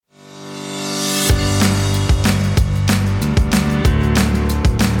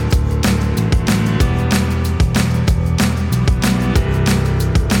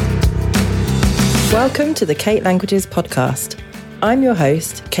Welcome to the Kate Languages podcast. I'm your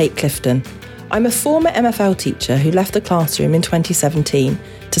host, Kate Clifton. I'm a former MFL teacher who left the classroom in 2017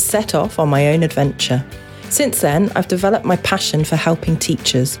 to set off on my own adventure. Since then, I've developed my passion for helping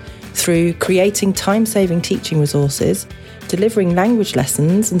teachers through creating time-saving teaching resources, delivering language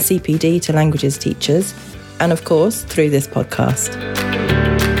lessons and CPD to languages teachers, and of course, through this podcast.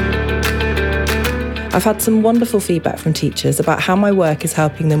 I've had some wonderful feedback from teachers about how my work is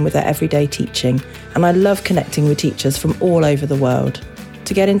helping them with their everyday teaching, and I love connecting with teachers from all over the world.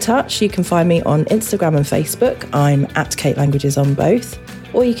 To get in touch, you can find me on Instagram and Facebook. I'm at Kate Languages on both,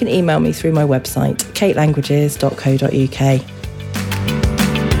 or you can email me through my website,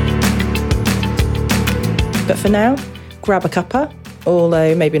 katelanguages.co.uk. But for now, grab a cuppa,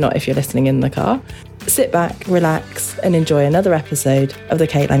 although maybe not if you're listening in the car. Sit back, relax, and enjoy another episode of the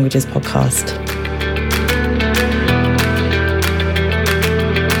Kate Languages podcast.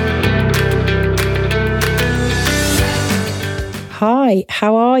 Hi,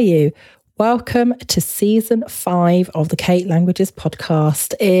 how are you? Welcome to season 5 of the Kate Languages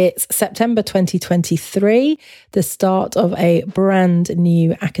podcast. It's September 2023, the start of a brand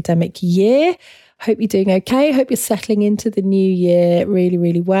new academic year. Hope you're doing okay. Hope you're settling into the new year really,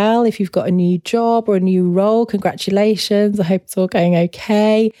 really well. If you've got a new job or a new role, congratulations. I hope it's all going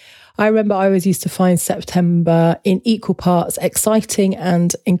okay. I remember I always used to find September in equal parts exciting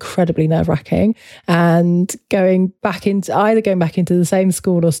and incredibly nerve-wracking, and going back into the same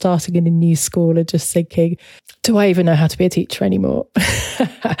school or starting in a new school and just thinking, do I even know how to be a teacher anymore?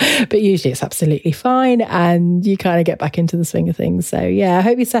 But usually it's absolutely fine and you kind of get back into the swing of things. So yeah, I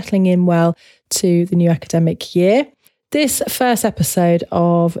hope you're settling in well to the new academic year. This first episode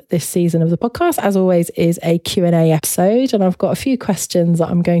of this season of the podcast, as always, is a Q&A episode, and I've got a few questions that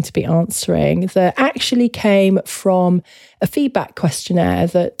I'm going to be answering that actually came from a feedback questionnaire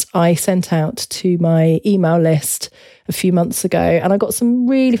that I sent out to my email list a few months ago, and I got some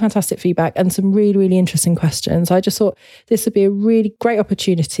really fantastic feedback and some really, really interesting questions. So I just thought this would be a really great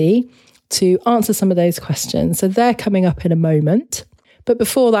opportunity to answer some of those questions. So they're coming up in a moment. But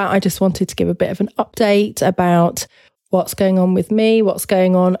before that, I just wanted to give a bit of an update about what's going on with me, what's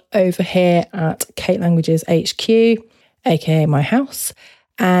going on over here at Kate Languages HQ, aka my house.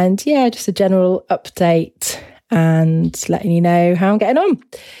 And yeah, just a general update and letting you know how I'm getting on.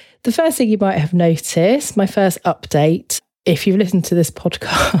 The first thing you might have noticed, my first update, if you've listened to this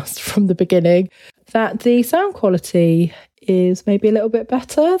podcast from the beginning, that the sound quality is maybe a little bit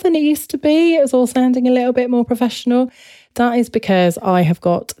better than it used to be. It was all sounding a little bit more professional. That is because I have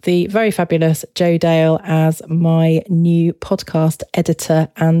got the very fabulous Joe Dale as my new podcast editor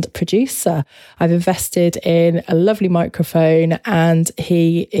and producer. I've invested in a lovely microphone and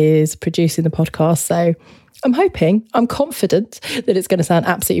he is producing the podcast. So I'm confident that it's going to sound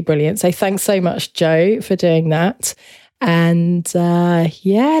absolutely brilliant. So thanks so much, Joe, for doing that. And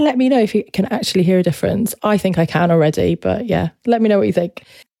yeah, let me know if you can actually hear a difference. I think I can already, but yeah, let me know what you think.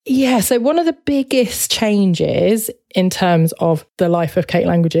 Yeah, so one of the biggest changes in terms of the life of Kate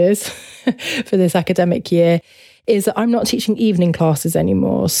Languages for this academic year is that I'm not teaching evening classes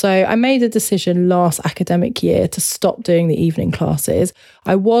anymore. So I made a decision last academic year to stop doing the evening classes.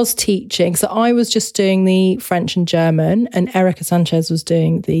 I was teaching, so I was just doing the French and German, and Erica Sanchez was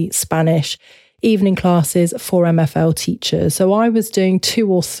doing the Spanish evening classes for MFL teachers. So I was doing 2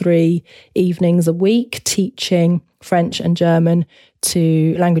 or 3 evenings a week teaching French and German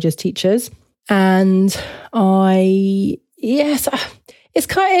to languages teachers. And it's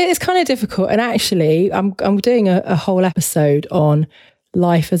kind of difficult. And actually, I'm doing a whole episode on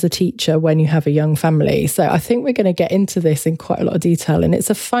life as a teacher when you have a young family. So I think we're going to get into this in quite a lot of detail. And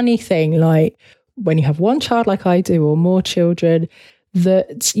it's a funny thing, like when you have one child like I do, or more children,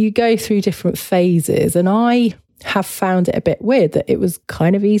 that you go through different phases. And I have found it a bit weird that it was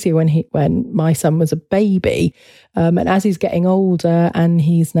kind of easier when my son was a baby. And as he's getting older and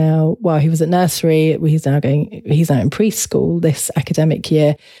he's now, he was at nursery, he's now in preschool this academic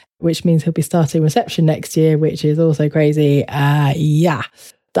year, which means he'll be starting reception next year, which is also crazy. Yeah,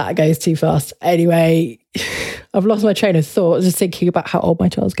 that goes too fast. Anyway, I've lost my train of thought just thinking about how old my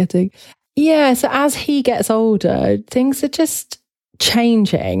child's getting. Yeah, so as he gets older, things are just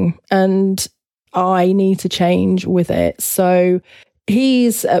changing and I need to change with it. So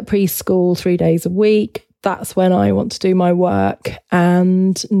he's at preschool 3 days a week. That's when I want to do my work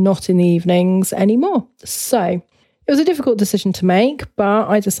and not in the evenings anymore. So it was a difficult decision to make, but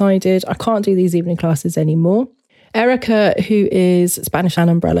I decided I can't do these evening classes anymore. Erica, who is Spanish and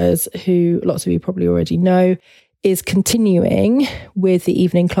Umbrellas, who lots of you probably already know, is continuing with the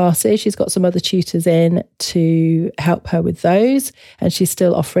evening classes. She's got some other tutors in to help her with those. And she's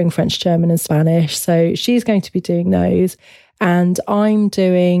still offering French, German and Spanish. So she's going to be doing those. And I'm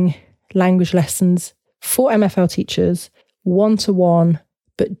doing language lessons for MFL teachers, one-to-one,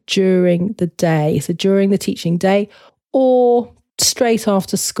 but during the day. So during the teaching day or straight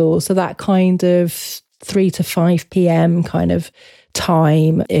after school. So that kind of 3 to 5 p.m. kind of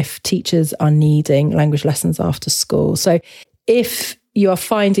time if teachers are needing language lessons after school. So if you are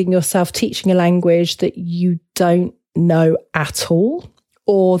finding yourself teaching a language that you don't know at all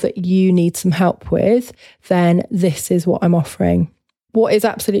or that you need some help with, then this is what I'm offering. What is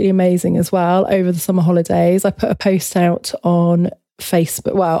absolutely amazing as well, over the summer holidays, I put a post out on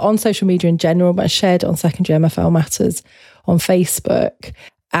Facebook, well, on social media in general, but I shared it on Secondary MFL Matters on Facebook,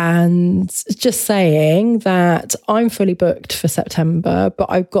 and just saying that I'm fully booked for September, but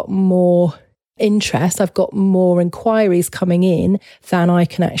I've got more interest, I've got more inquiries coming in than I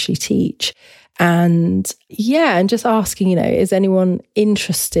can actually teach. And just asking, is anyone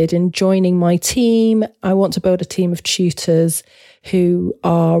interested in joining my team? I want to build a team of tutors who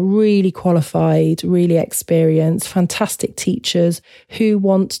are really qualified, really experienced, fantastic teachers who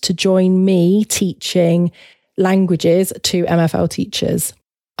want to join me teaching languages to MFL teachers.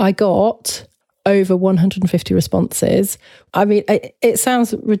 I got over 150 responses. I mean, it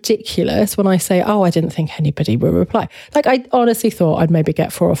sounds ridiculous when I say, I didn't think anybody would reply. Like, I honestly thought I'd maybe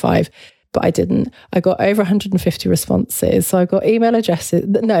get 4 or 5, but I didn't. I got over 150 responses. So I got email addresses.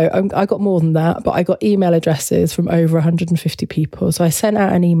 No, I got more than that, but I got email addresses from over 150 people. So I sent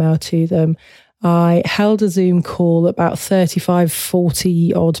out an email to them. I held a Zoom call, about 35,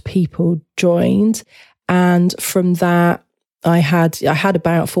 40 odd people joined. And from that, I had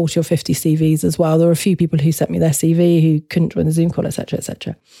about 40 or 50 CVs as well. There were a few people who sent me their CV who couldn't join the Zoom call, etc.,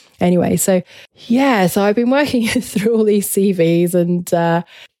 etc. Anyway, so I've been working through all these CVs and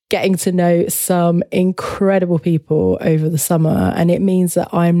getting to know some incredible people over the summer. And it means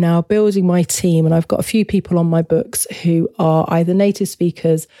that I'm now building my team, and I've got a few people on my books who are either native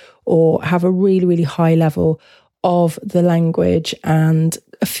speakers or have a really, really high level of the language. And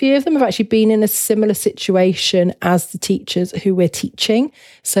a few of them have actually been in a similar situation as the teachers who we're teaching.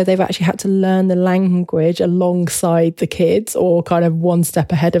 So they've actually had to learn the language alongside the kids, or kind of one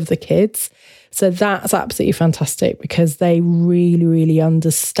step ahead of the kids. So that's absolutely fantastic because they really, really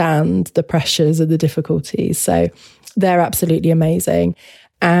understand the pressures and the difficulties. So they're absolutely amazing.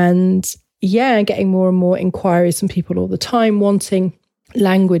 And getting more and more inquiries from people all the time wanting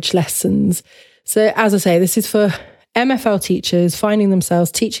language lessons. So as I say, this is for MFL teachers finding themselves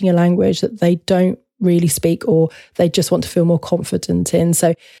teaching a language that they don't really speak or they just want to feel more confident in.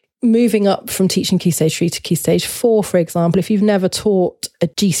 So moving up from teaching Key Stage 3 to Key Stage 4, for example, if you've never taught a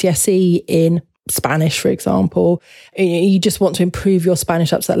GCSE in Spanish, for example, you just want to improve your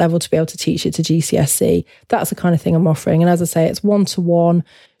Spanish up to that level to be able to teach it to GCSE, that's the kind of thing I'm offering. And as I say, it's one-to-one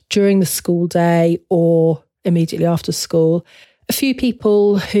during the school day or immediately after school. A few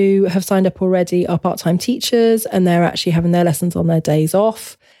people who have signed up already are part-time teachers, and they're actually having their lessons on their days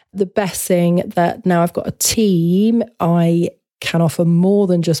off. The best thing that now I've got a team, I can offer more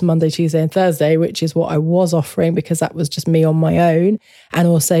than just Monday, Tuesday and Thursday, which is what I was offering because that was just me on my own. And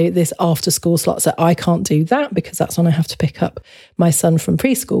also this after school slot. So I can't do that because that's when I have to pick up my son from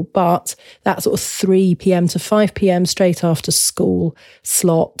preschool. But that sort of 3 p.m. to 5 p.m. straight after school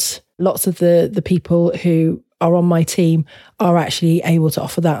slot, lots of the people who are on my team are actually able to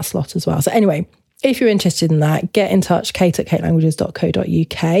offer that slot as well. So anyway, if you're interested in that, get in touch,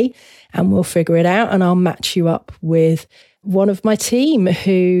 kate@katelanguages.co.uk, and we'll figure it out. And I'll match you up with one of my team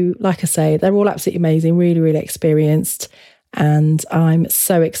who, like I say, they're all absolutely amazing, really, really experienced. And I'm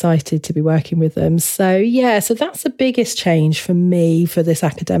so excited to be working with them. So so that's the biggest change for me for this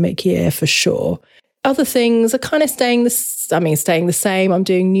academic year, for sure. Other things are kind of staying the same. I'm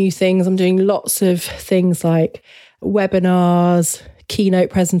doing new things. I'm doing lots of things like webinars, keynote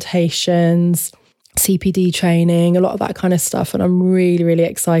presentations, CPD training, a lot of that kind of stuff. And I'm really, really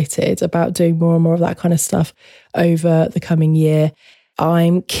excited about doing more and more of that kind of stuff over the coming year.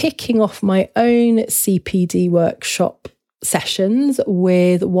 I'm kicking off my own CPD workshop sessions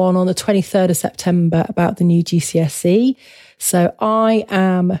with one on the 23rd of September about the new GCSE. So I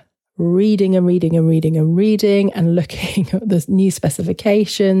am reading and looking at the new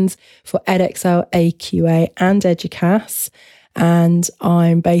specifications for Edexcel, AQA and Educas. And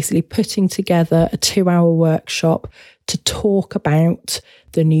I'm basically putting together a 2-hour workshop to talk about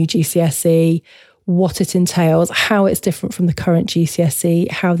the new GCSE, what it entails, how it's different from the current GCSE,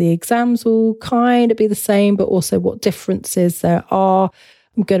 how the exams will kind of be the same, but also what differences there are.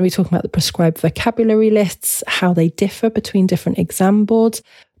 I'm going to be talking about the prescribed vocabulary lists, how they differ between different exam boards.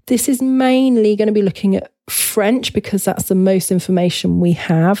 This is mainly going to be looking at French because that's the most information we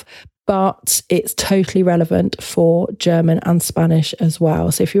have, but it's totally relevant for German and Spanish as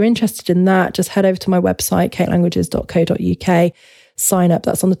well. So if you're interested in that, just head over to my website, katelanguages.co.uk, sign up.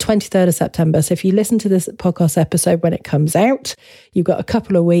 That's on the 23rd of September. So if you listen to this podcast episode when it comes out, you've got a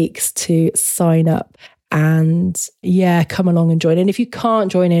couple of weeks to sign up and come along and join in. If you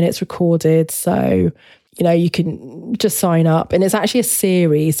can't join in, it's recorded. So you can just sign up. And it's actually a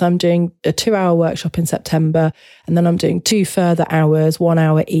series. I'm doing a 2-hour workshop in September, and then I'm doing 2 further hours, 1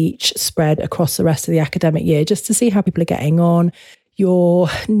 hour each, spread across the rest of the academic year, just to see how people are getting on. Your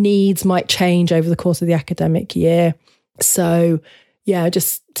needs might change over the course of the academic year. So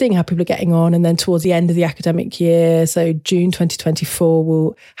just seeing how people are getting on. And then towards the end of the academic year, so June 2024,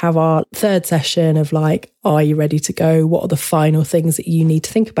 we'll have our 3rd session of are you ready to go? What are the final things that you need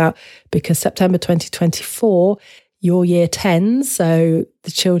to think about? Because September 2024, your year 10s, so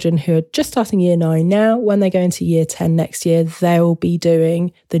the children who are just starting year 9 now, when they go into year 10 next year, they'll be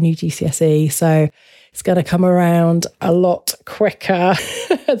doing the new GCSE. So it's going to come around a lot quicker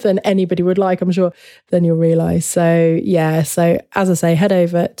than anybody would like, I'm sure, than you'll realise. So as I say, head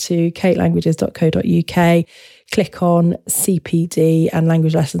over to katelanguages.co.uk, click on CPD and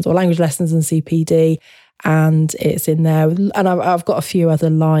language lessons, or language lessons and CPD, and it's in there. And I've got a few other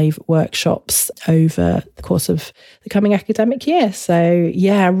live workshops over the course of the coming academic year. So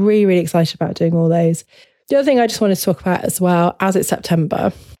I'm really, really excited about doing all those. The other thing I just wanted to talk about as well, as it's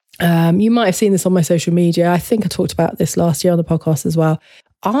September, you might have seen this on my social media. I think I talked about this last year on the podcast as well.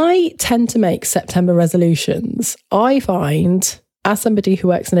 I tend to make September resolutions. I find, as somebody who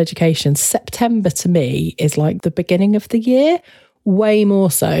works in education, September to me is like the beginning of the year, way more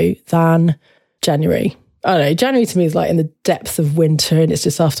so than January. I don't know, January to me is like in the depths of winter and it's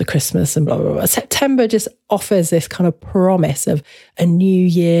just after Christmas and blah, blah, blah. September just offers this kind of promise of a new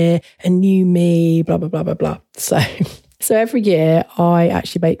year, a new me, blah, blah, blah, blah, blah. So every year I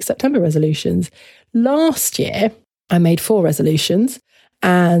actually make September resolutions. Last year I made 4 resolutions,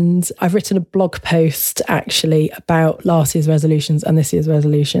 and I've written a blog post actually about last year's resolutions and this year's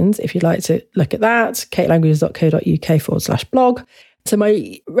resolutions. If you'd like to look at that, katelanguages.co.uk/blog. So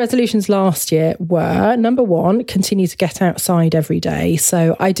my resolutions last year were, number 1, continue to get outside every day.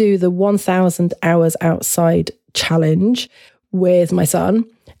 So I do the 1,000 hours outside challenge with my son,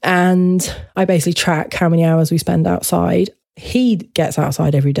 and I basically track how many hours we spend outside. He gets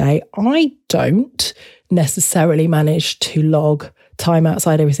outside every day. I don't necessarily manage to log time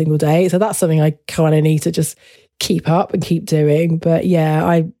outside every single day. So that's something I kind of need to just keep up and keep doing. But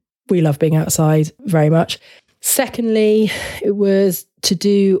we love being outside very much. Secondly, it was to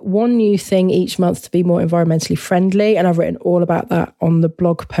do one new thing each month to be more environmentally friendly. And I've written all about that on the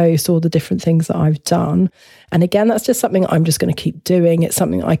blog post, all the different things that I've done. And again, that's just something I'm just going to keep doing. It's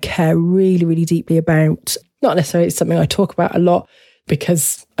something I care really, really deeply about. Not necessarily something I talk about a lot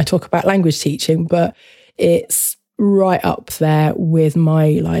because I talk about language teaching, but it's right up there with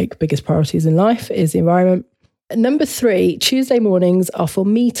my biggest priorities in life is the environment. Number 3, Tuesday mornings are for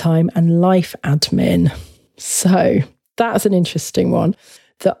me time and life admin. So that's an interesting one,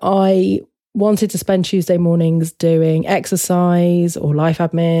 that I wanted to spend Tuesday mornings doing exercise or life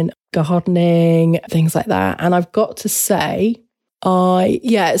admin, gardening, things like that. And I've got to say,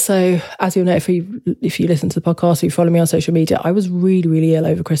 so as you'll know, if you listen to the podcast or you follow me on social media, I was really, really ill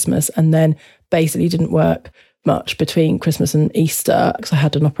over Christmas and then basically didn't work much between Christmas and Easter because I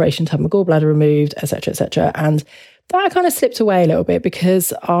had an operation to have my gallbladder removed, etc., etc. And that kind of slipped away a little bit because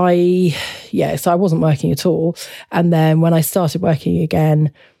so I wasn't working at all. And then when I started working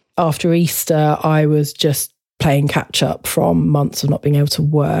again after Easter, I was just playing catch up from months of not being able to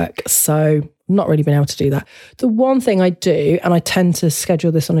work. So not really been able to do that. The one thing I do, and I tend to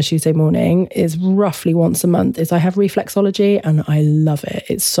schedule this on a Tuesday morning, is roughly once a month, is I have reflexology and I love it.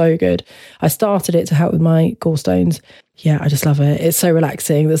 It's so good. I started it to help with my gallstones. Yeah, I just love it. It's so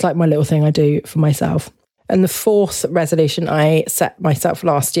relaxing. It's like my little thing I do for myself. And the 4th resolution I set myself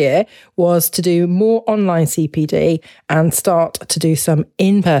last year was to do more online CPD and start to do some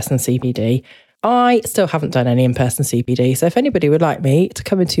in-person CPD. I still haven't done any in-person CPD. So if anybody would like me to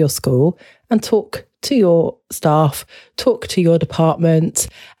come into your school and talk to your staff, talk to your department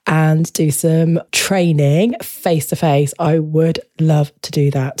and do some training face-to-face, I would love to do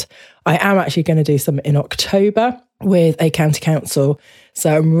that. I am actually going to do some in October with a county council.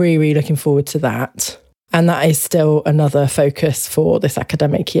 So I'm really, really looking forward to that. And that is still another focus for this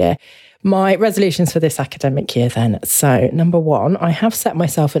academic year. My resolutions for this academic year then. So number 1, I have set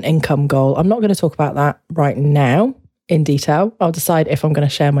myself an income goal. I'm not going to talk about that right now. in detail. I'll decide if I'm going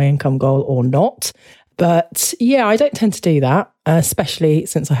to share my income goal or not. But yeah, I don't tend to do that, especially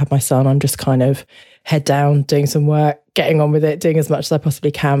since I have my son. I'm just kind of head down, doing some work, getting on with it, doing as much as I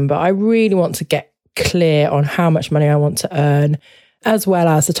possibly can. But I really want to get clear on how much money I want to earn, as well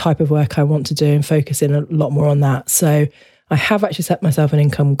as the type of work I want to do, and focus in a lot more on that. So I have actually set myself an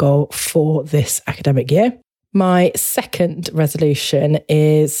income goal for this academic year. My second resolution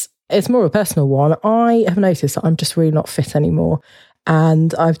it's more of a personal one. I have noticed that I'm just really not fit anymore.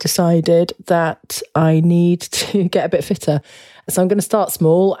 And I've decided that I need to get a bit fitter. So I'm going to start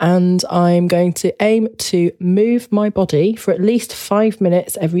small, and I'm going to aim to move my body for at least 5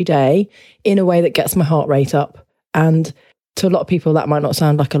 minutes every day in a way that gets my heart rate up. And to a lot of people, that might not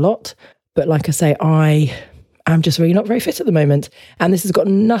sound like a lot. But like I say, I am just really not very fit at the moment. And this has got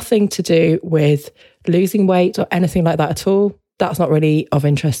nothing to do with losing weight or anything like that at all. That's not really of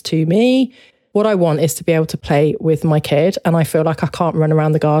interest to me. What I want is to be able to play with my kid, and I feel like I can't run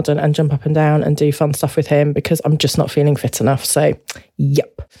around the garden and jump up and down and do fun stuff with him because I'm just not feeling fit enough. So,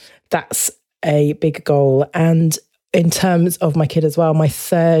 yep, that's a big goal. And in terms of my kid as well, my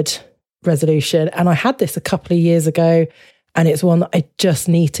third resolution, and I had this a couple of years ago, and it's one that I just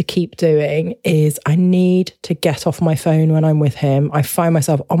need to keep doing, is I need to get off my phone when I'm with him. I find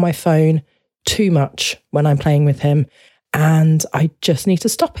myself on my phone too much when I'm playing with him. And I just need to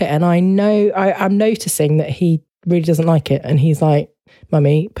stop it. And I know I'm noticing that he really doesn't like it. And he's like,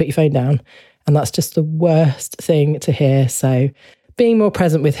 Mummy, put your phone down. And that's just the worst thing to hear. So being more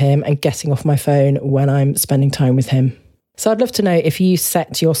present with him and getting off my phone when I'm spending time with him. So I'd love to know if you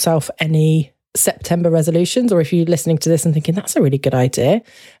set yourself any September resolutions, or if you're listening to this and thinking, that's a really good idea.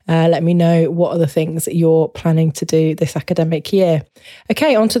 Let me know what are the things that you're planning to do this academic year.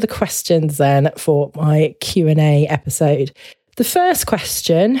 Okay, on to the questions then for my Q&A episode. The first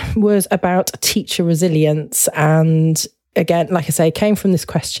question was about teacher resilience. And again, like I say, came from this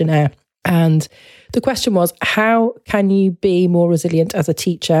questionnaire. And the question was, how can you be more resilient as a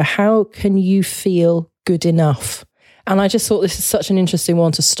teacher? How can you feel good enough? And I just thought this is such an interesting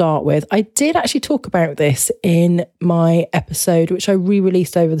one to start with. I did actually talk about this in my episode, which I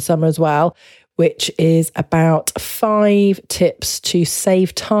re-released over the summer as well, which is about 5 tips to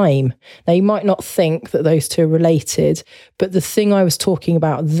save time. Now, you might not think that those two are related, but the thing I was talking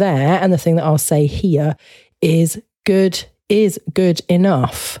about there and the thing that I'll say here is good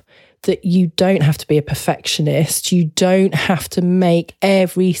enough. That you don't have to be a perfectionist. You don't have to make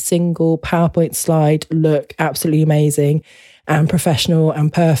every single PowerPoint slide look absolutely amazing and professional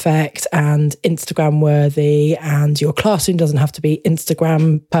and perfect and Instagram worthy. And your classroom doesn't have to be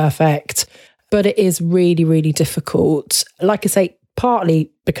Instagram perfect. But it is really, really difficult. Like I say, partly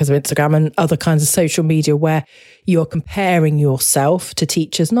because of Instagram and other kinds of social media where you're comparing yourself to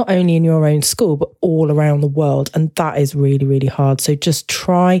teachers, not only in your own school, but all around the world. And that is really, really hard. So just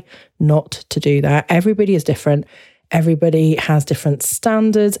try not to do that. Everybody is different. Everybody has different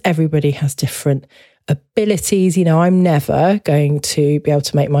standards. Everybody has different abilities. You know, I'm never going to be able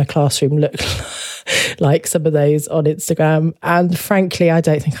to make my classroom look like some of those on Instagram. And frankly, I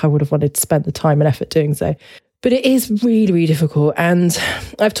don't think I would have wanted to spend the time and effort doing so. But it is really, really difficult. And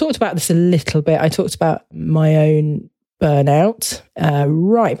I've talked about this a little bit. I talked about my own burnout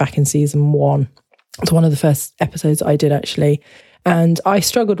right back in season 1. It's one of the first episodes I did, actually. And I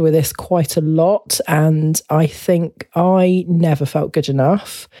struggled with this quite a lot. And I think I never felt good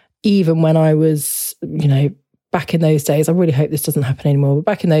enough, even when I was, you know, back in those days. I really hope this doesn't happen anymore. But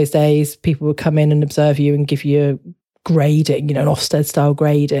back in those days, people would come in and observe you and give you grading, you know, an Ofsted style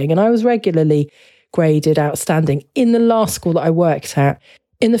grading. And I was regularly graded outstanding in the last school that I worked at.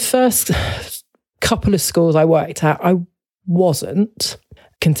 In the first couple of schools I worked at, I wasn't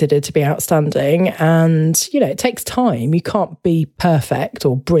considered to be outstanding. And, you know, it takes time. You can't be perfect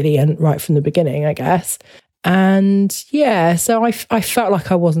or brilliant right from the beginning, I guess. And yeah, so I felt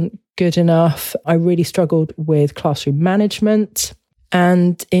like I wasn't good enough. I really struggled with classroom management.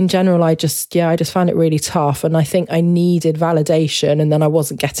 And in general, I just found it really tough. And I think I needed validation, and then I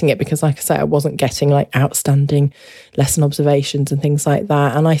wasn't getting it because, like I say, I wasn't getting like outstanding lesson observations and things like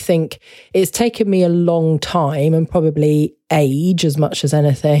that. And I think it's taken me a long time, and probably age as much as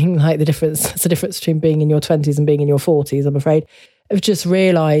anything, like it's the difference between being in your 20s and being in your 40s, I'm afraid, of just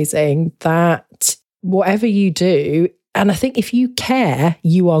realizing that whatever you do, and I think if you care,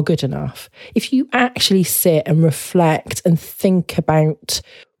 you are good enough. If you actually sit and reflect and think about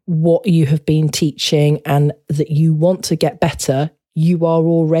what you have been teaching and that you want to get better, you are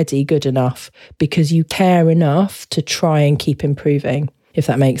already good enough because you care enough to try and keep improving, if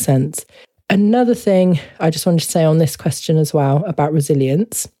that makes sense. Another thing I just wanted to say on this question as well about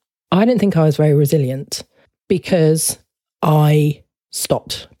resilience, I didn't think I was very resilient because I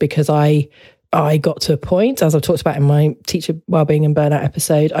stopped, because I got to a point, as I've talked about in my teacher wellbeing and burnout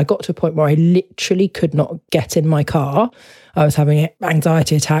episode, I got to a point where I literally could not get in my car. I was having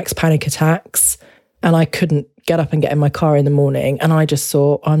anxiety attacks, panic attacks, and I couldn't get up and get in my car in the morning. And I just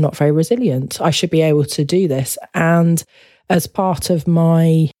thought, I'm not very resilient. I should be able to do this. And as part of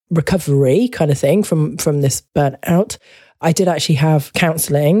my recovery kind of thing from this burnout, I did actually have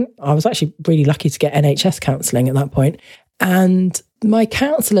counselling. I was actually really lucky to get NHS counselling at that point. And my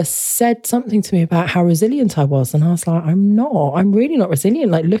counsellor said something to me about how resilient I was. And I was like, I'm really not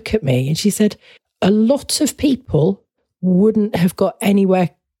resilient. Like, look at me. And she said, a lot of people wouldn't have got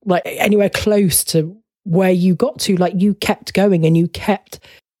anywhere close to where you got to. Like, you kept going and you kept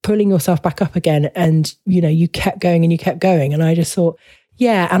pulling yourself back up again. And, you kept going and you kept going. And I just thought,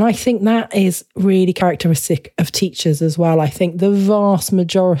 yeah. And I think that is really characteristic of teachers as well. I think the vast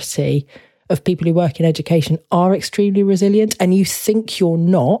majority of people who work in education are extremely resilient, and you think you're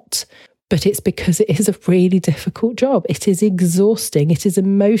not, but it's because it is a really difficult job. It is exhausting. It is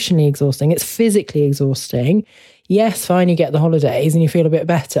emotionally exhausting. It's physically exhausting. Yes, fine, you get the holidays and you feel a bit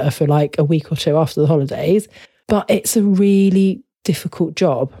better for like a week or two after the holidays, but it's a really difficult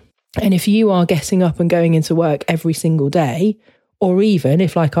job. And if you are getting up and going into work every single day, or even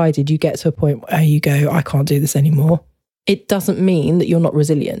if, like I did, you get to a point where you go, I can't do this anymore, it doesn't mean that you're not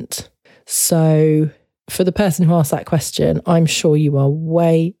resilient. So for the person who asked that question, I'm sure you are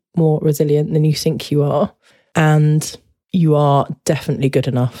way more resilient than you think you are. And you are definitely good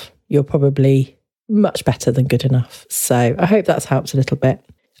enough. You're probably much better than good enough. So I hope that's helped a little bit.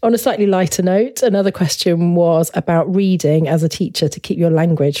 On a slightly lighter note, another question was about reading as a teacher to keep your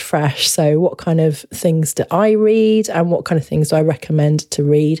language fresh. So what kind of things do I read and what kind of things do I recommend to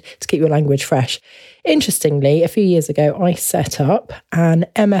read to keep your language fresh? Interestingly, a few years ago, I set up an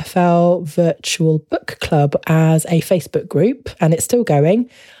MFL virtual book club as a Facebook group, and it's still going.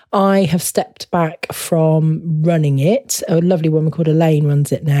 I have stepped back from running it. A lovely woman called Elaine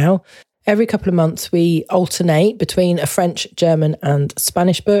runs it now. Every couple of months, we alternate between a French, German, and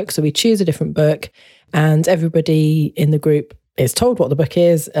Spanish book. So we choose a different book, and everybody in the group is told what the book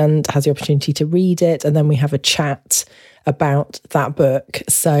is and has the opportunity to read it. And then we have a chat about that book.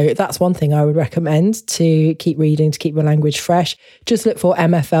 So that's one thing I would recommend to keep reading, to keep your language fresh. Just look for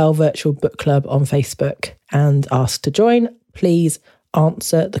MFL Virtual Book Club on Facebook and ask to join. Please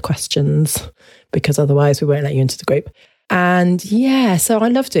answer the questions, because otherwise we won't let you into the group. And yeah, so I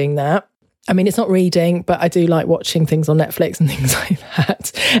love doing that. I mean, it's not reading, but I do like watching things on Netflix and things like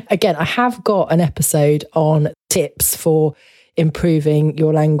that. Again, I have got an episode on tips for improving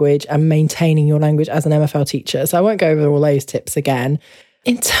your language and maintaining your language as an MFL teacher. So I won't go over all those tips again.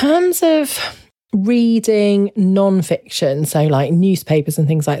 In terms of reading non-fiction, so like newspapers and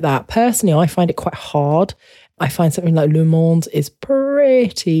things like that, personally, I find it quite hard. I find something like Le Monde is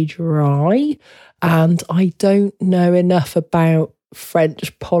pretty dry, and I don't know enough about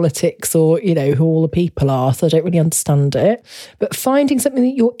French politics or, who all the people are, so I don't really understand it. But finding something that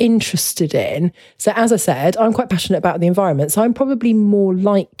you're interested in. So as I said, I'm quite passionate about the environment, so I'm probably more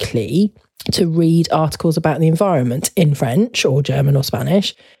likely to read articles about the environment in French or German or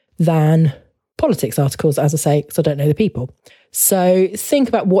Spanish than politics articles, as I say, because I don't know the people. So think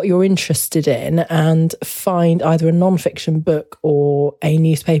about what you're interested in and find either a non-fiction book or a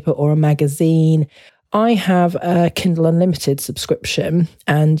newspaper or a magazine. I have a Kindle Unlimited subscription,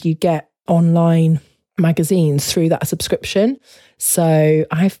 and you get online magazines through that subscription. So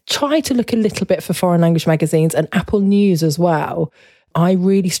I've tried to look a little bit for foreign language magazines and Apple News as well. I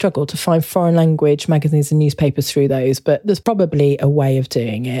really struggle to find foreign language magazines and newspapers through those, but there's probably a way of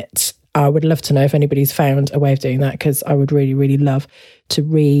doing it. I would love to know if anybody's found a way of doing that, because I would really, really love to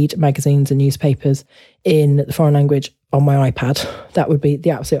read magazines and newspapers in the foreign language on my iPad. That would be the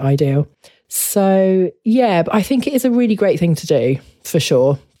absolute ideal. So yeah, but I think it is a really great thing to do, for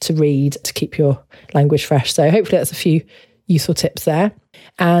sure, to read, to keep your language fresh. So hopefully that's a few useful tips there.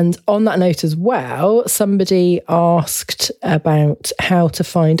 And on that note as well, somebody asked about how to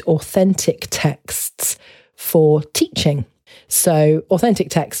find authentic texts for teaching. So authentic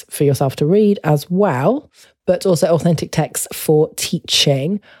texts for yourself to read as well, but also authentic texts for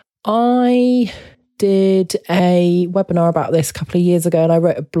teaching. I did a webinar about this a couple of years ago, and I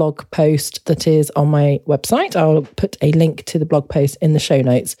wrote a blog post that is on my website. I'll put a link to the blog post in the show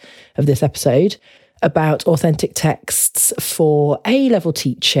notes of this episode about authentic texts for A-level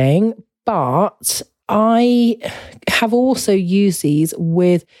teaching. But I have also used these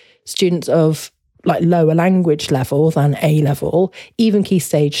with students of like lower language level than A-level, even Key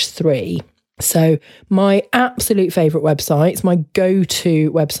Stage 3. So my absolute favourite websites, my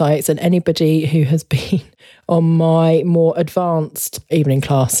go-to websites, and anybody who has been on my more advanced evening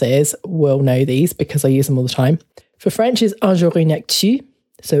classes will know these because I use them all the time. For French is Un jour une actu.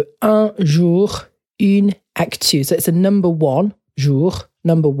 So Un jour une actu. So it's a number one,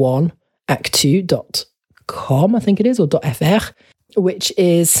 actu.com, I think it is, or .fr, which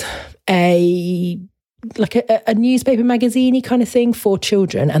is a newspaper magazine-y kind of thing for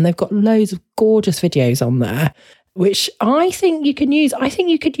children. And they've got loads of gorgeous videos on there, which I think you can use. I think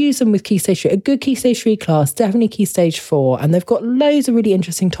you could use them with Key Stage 3. A good Key Stage 3 class, definitely Key Stage 4. And they've got loads of really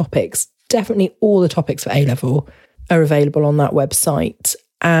interesting topics. Definitely all the topics for A-level are available on that website.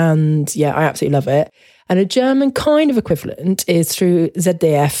 And yeah, I absolutely love it. And a German kind of equivalent is through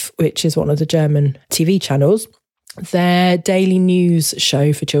ZDF, which is one of the German TV channels. Their daily news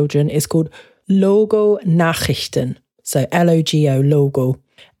show for children is called Logo Nachrichten. So Logo, logo.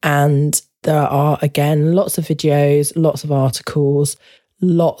 And there are, again, lots of videos, lots of articles,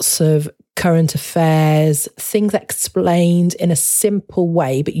 lots of current affairs, things explained in a simple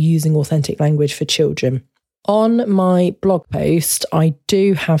way, but using authentic language for children. On my blog post, I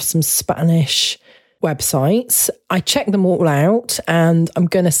do have some Spanish websites. I check them all out, and I'm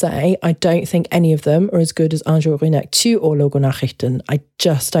going to say I don't think any of them are as good as Un jour une actu or Logo Nachrichten. I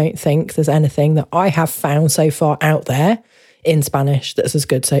just don't think there's anything that I have found so far out there in Spanish that's as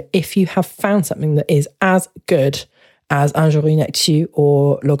good. So if you have found something that is as good as Un jour une actu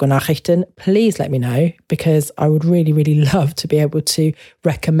or Logo Nachrichten, please let me know, because I would really, really love to be able to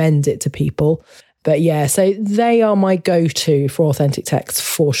recommend it to people. But yeah, so they are my go-to for authentic text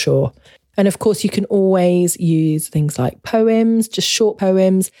for sure. And of course, you can always use things like poems, just short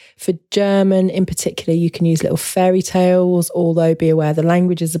poems. For German in particular, you can use little fairy tales, although be aware the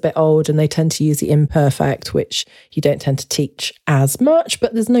language is a bit old and they tend to use the imperfect, which you don't tend to teach as much.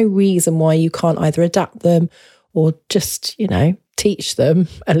 But there's no reason why you can't either adapt them or just, teach them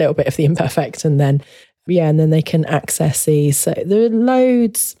a little bit of the imperfect, and then they can access these. So there are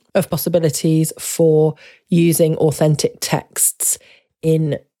loads of possibilities for using authentic texts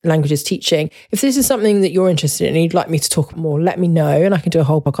in languages teaching. If this is something that you're interested in and you'd like me to talk more, let me know, and I can do a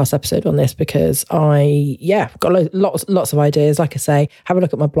whole podcast episode on this, because I've got lots of ideas. Like I say, have a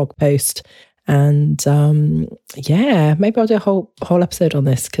look at my blog post, and maybe I'll do a whole episode on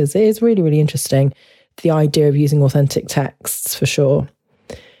this, because it is really, really interesting, the idea of using authentic texts for sure.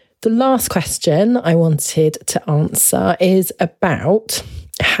 The last question I wanted to answer is about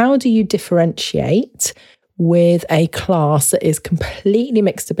how do you differentiate with a class that is completely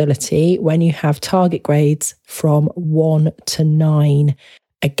mixed ability when you have target grades from 1 to 9.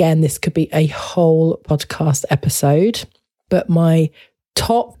 Again, this could be a whole podcast episode, but my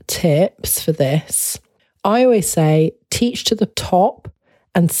top tips for this, I always say teach to the top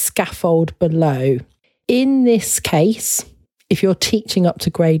and scaffold below. In this case, if you're teaching up to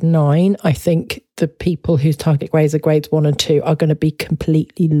grade 9, I think the people whose target grades are grades 1 and 2 are going to be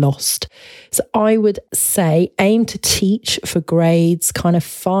completely lost. So I would say aim to teach for grades kind of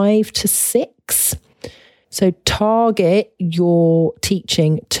 5 to 6. So target your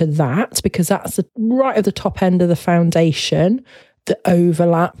teaching to that, because that's right at the top end of the foundation that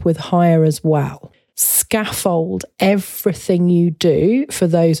overlap with higher as well. Scaffold everything you do for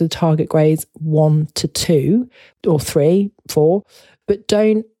those with target grades 1 to 2 or 3, 4, but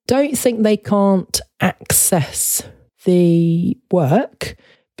don't think they can't access the work,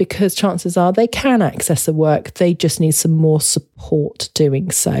 because chances are they can access the work. They just need some more support doing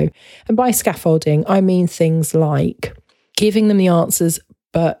so. And by scaffolding, I mean things like giving them the answers,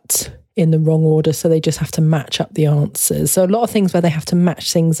 but in the wrong order. So they just have to match up the answers. So a lot of things where they have to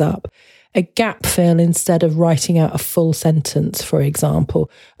match things up. A gap fill instead of writing out a full sentence, for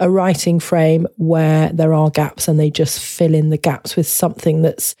example. A writing frame where there are gaps and they just fill in the gaps with something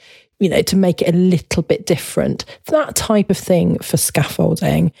that's, to make it a little bit different. That type of thing for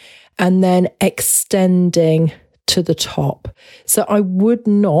scaffolding. And then extending to the top. So I would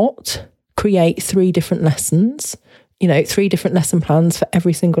not create 3 different lessons, 3 different lesson plans for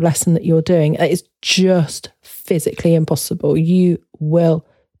every single lesson that you're doing. It is just physically impossible. You will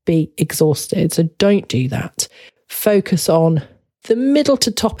be exhausted. So don't do that. Focus on the middle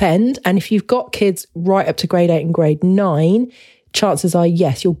to top end. And if you've got kids right up to grade 8 and grade 9, chances are,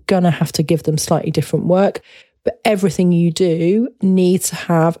 yes, you're going to have to give them slightly different work. But everything you do needs to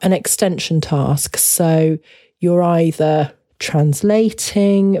have an extension task. So you're either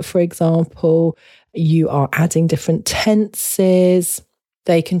translating, for example, you are adding different tenses.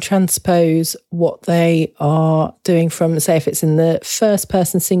 They can transpose what they are doing from, say, if it's in the first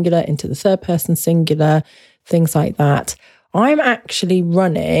person singular into the third person singular, things like that. I'm actually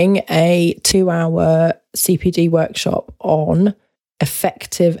running a 2-hour CPD workshop on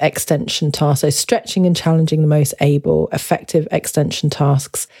effective extension tasks. So stretching and challenging the most able, effective extension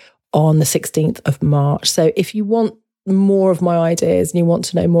tasks on the 16th of March. So if you want more of my ideas and you want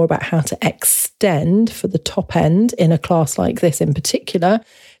to know more about how to extend for the top end in a class like this in particular,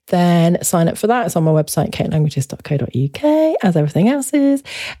 then sign up for that. It's on my website, katelanguages.co.uk, as everything else is.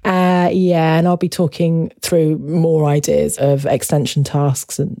 And I'll be talking through more ideas of extension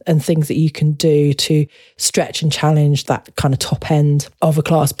tasks and things that you can do to stretch and challenge that kind of top end of a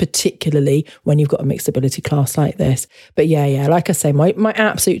class, particularly when you've got a mixed ability class like this. But like I say, my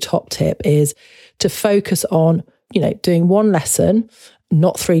absolute top tip is to focus on, doing one lesson,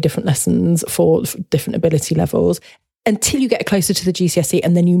 not 3 different lessons for different ability levels, until you get closer to the GCSE,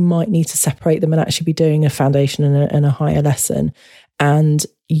 and then you might need to separate them and actually be doing a foundation and a higher lesson, and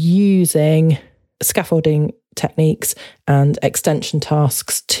using scaffolding techniques and extension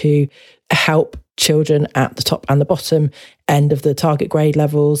tasks to help children at the top and the bottom end of the target grade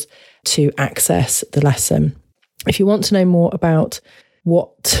levels to access the lesson. If you want to know more about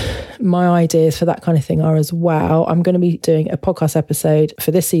what my ideas for that kind of thing are as well, I'm going to be doing a podcast episode for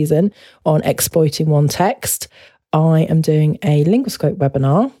this season on exploiting one text. I am doing a Linguascope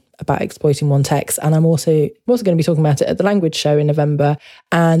webinar about exploiting one text, and I'm also going to be talking about it at the Language Show in November,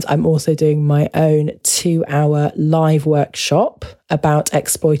 and I'm also doing my own 2-hour live workshop about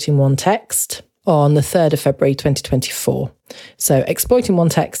exploiting one text on the 3rd of February 2024. So exploiting one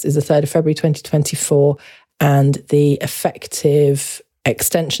text is the 3rd of February 2024, and the effective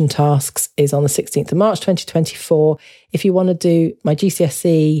extension tasks is on the 16th of March 2024. If you want to do my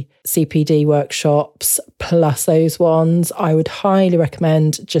GCSE CPD workshops plus those ones, I would highly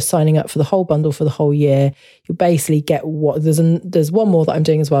recommend just signing up for the whole bundle for the whole year. You basically get there's one more that I'm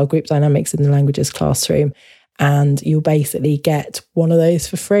doing as well, Group Dynamics in the Languages Classroom, and you'll basically get one of those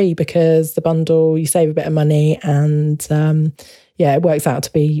for free because the bundle, you save a bit of money, and it works out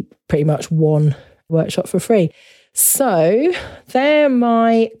to be pretty much one workshop for free. So they're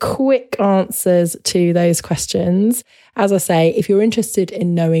my quick answers to those questions. As I say, if you're interested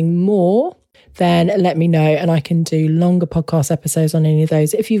in knowing more, then let me know and I can do longer podcast episodes on any of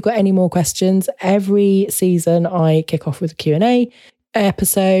those. If you've got any more questions, every season I kick off with a Q&A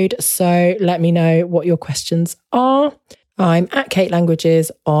episode. So let me know what your questions are. I'm at Kate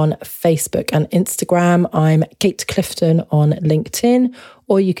Languages on Facebook and Instagram. I'm Kate Clifton on LinkedIn,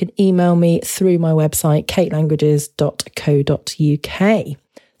 or you can email me through my website, katelanguages.co.uk.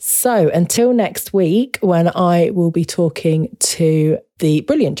 So until next week, when I will be talking to the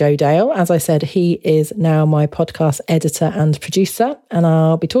brilliant Joe Dale. As I said, he is now my podcast editor and producer, and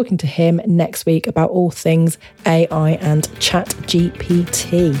I'll be talking to him next week about all things AI and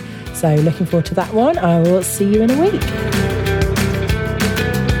ChatGPT. So looking forward to that one. I will see you in a week.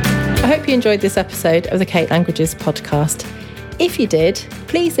 I hope you enjoyed this episode of the Kate Languages podcast. If you did,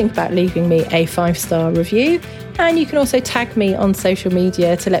 please think about leaving me a 5-star review, and you can also tag me on social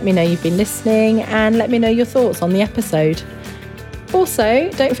media to let me know you've been listening and let me know your thoughts on the episode. Also,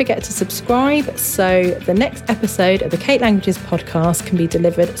 don't forget to subscribe so the next episode of the Kate Languages podcast can be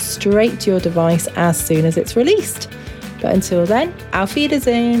delivered straight to your device as soon as it's released. But until then, auf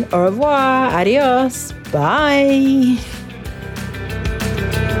Wiedersehen, au revoir, adios, bye.